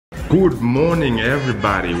Good morning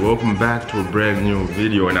everybody, welcome back to a brand new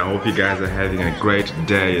video, and I hope you guys are having a great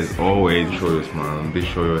day as always. Be sure you smile, be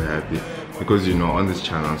sure you're happy, because you know on this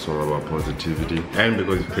channel it's all about positivity, and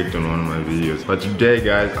because you clicked on one of my videos. But today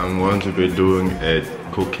guys, I'm going to be doing a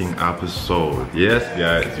cooking episode. Yes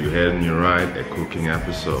guys, you heard me right, a cooking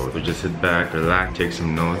episode. So just sit back, relax, take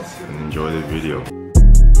some notes and enjoy the video.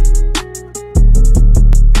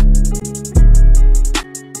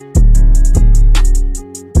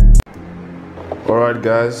 Alright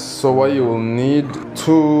guys, so what you will need,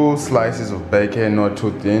 2 slices of bacon, not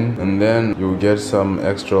too thin, and then you'll get some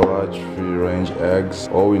extra large free range eggs.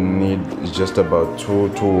 All we need is just about 2 will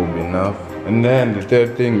be enough. And then the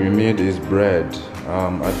third thing we need is bread.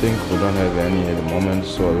 I think we don't have any at the moment,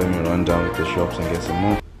 so let me run down to the shops and get some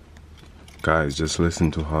more. Guys, just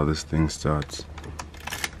listen to how this thing starts.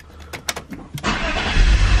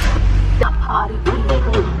 Party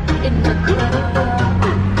people in the club.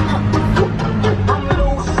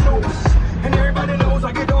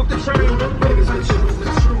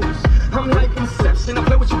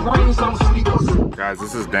 Guys,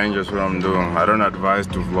 this is dangerous what I'm doing. I don't advise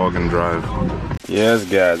to vlog and drive. Yes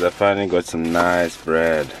guys, I finally got some nice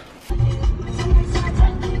bread.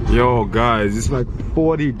 Yo guys, it's like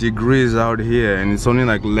 40 degrees out here and it's only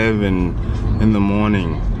like 11 in the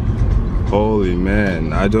morning. Holy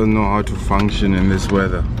man, I don't know how to function in this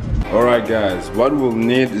weather. Alright guys, what we'll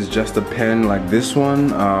need is just a pan like this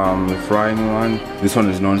one, a frying one. This one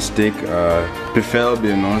is non-stick,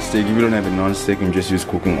 preferably a non-stick. If you don't have a non-stick, you can just use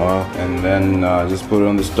cooking oil. And then just put it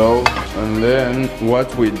on the stove. And then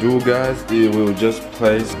what we do guys, is we'll just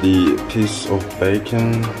place the piece of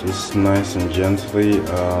bacon just nice and gently.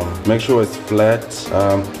 Make sure it's flat.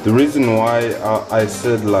 The reason why I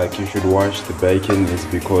said like you should wash the bacon is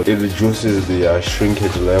because it reduces the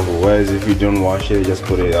shrinkage level. Whereas if you don't wash it, you just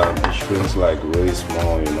put it it shrinks like really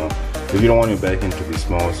small, you know. If you don't want your bacon to be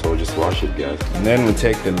small, so just wash it guys. And then we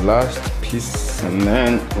take the last piece and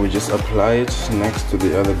then we just apply it next to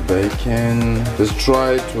the other bacon. Just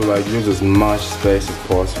try to like use as much space as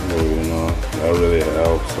possible, you know. That really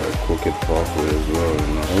helps like cook it properly as well,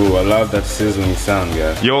 you know. Ooh, I love that sizzling sound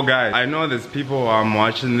guys. Yo guys, I know there's people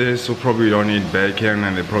watching this who probably don't eat bacon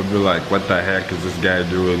and they're probably like, what the heck is this guy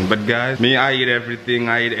doing? But guys, me, I eat everything.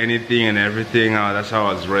 I eat anything and everything. That's how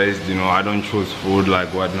I was raised, you know. I don't choose food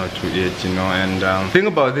like what not to eat, you know. And think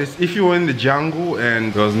about this, if you were in the jungle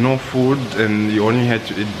and there was no food and you only had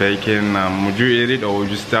to eat bacon, would you eat it or would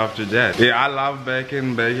you starve to death? Yeah, I love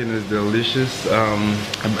bacon. Bacon is delicious.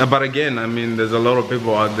 But again, I mean, there's a lot of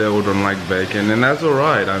people out there who don't like bacon, and that's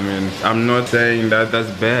alright. I mean, I'm not saying that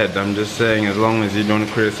that's bad. I'm just saying as long as you don't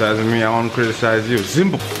criticize me, I won't criticize you.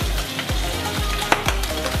 Simple.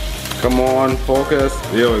 Come on, focus.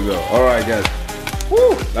 Here we go. Alright guys.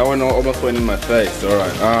 Woo! That one almost went in my face.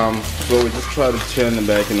 Alright, so we just try to turn the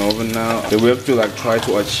bacon over now. So we have to like try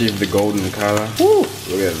to achieve the golden color. Woo!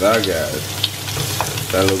 Look at that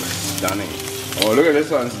guys. That looks stunning. Oh, look at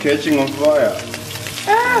this one, it's catching on fire.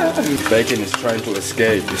 Ah! Bacon is trying to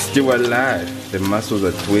escape. It's still alive. The muscles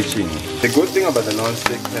are twitching. The good thing about the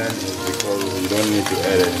non-stick pan is because you don't need to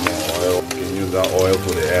add any more oil. You can use that oil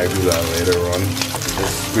for the eggs later on.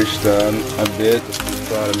 Just squish down a bit to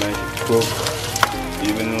try to make it cook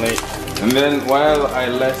evenly. And then while I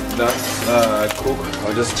let that cook,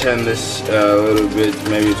 I'll just turn this a little bit,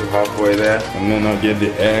 maybe to halfway there, and then I'll get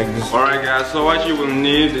the eggs. Alright guys, so what you will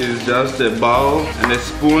need is just a bowl and a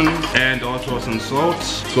spoon and also some salt.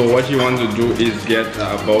 So what you want to do is get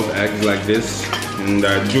both eggs like this and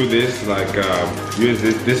do this like use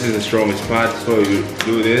this is the strongest part, so you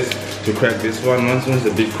do this to crack this one. Once it's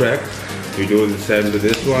a big crack, you do the same to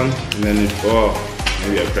this one, and then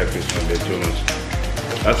maybe I cracked this one a bit too much.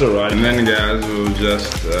 That's alright. And then guys, we'll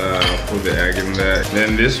just put the egg in there.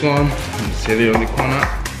 Then this one, set it on the corner.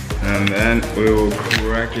 And then we will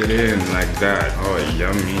crack it in like that. Oh,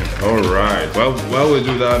 yummy. Alright. Well, while we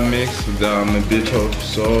do that, mix with a bit of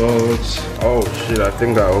salt. Oh shit, I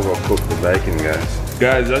think I overcooked the bacon, guys.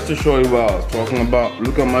 Guys, just to show you what I was talking about,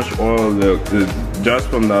 look how much oil just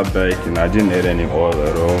from that bacon. I didn't add any oil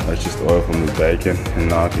at all. That's just oil from the bacon. And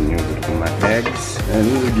now I can use it for my eggs. And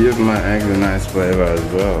this will give my eggs a nice flavor as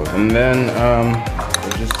well. And then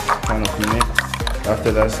we'll just kind of mix.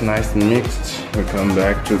 After that's nice and mixed, we come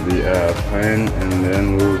back to the pan and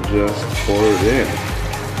then we'll just pour it in.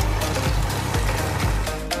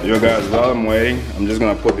 Yo guys, while I'm waiting, I'm just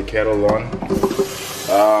gonna put the kettle on.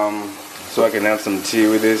 So I can have some tea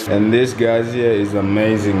with this. And this guys here is an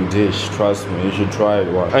amazing dish, trust me, you should try it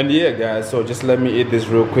once. And yeah guys, so just let me eat this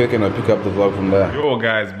real quick and I'll pick up the vlog from there. Yo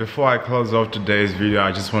guys, before I close off today's video,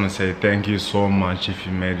 I just want to say thank you so much if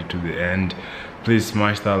you made it to the end. please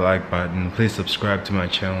smash that like button. Please subscribe to my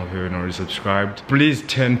channel if you haven't already subscribed. Please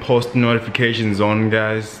turn post notifications on,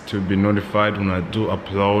 guys, to be notified when I do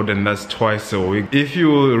upload, and that's twice a week. If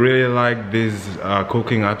you really like these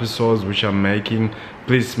cooking episodes which I'm making,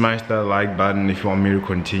 please smash that like button if you want me to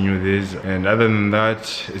continue this. And other than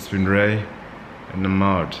that, it's been Ray, and I'm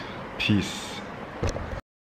out. Peace.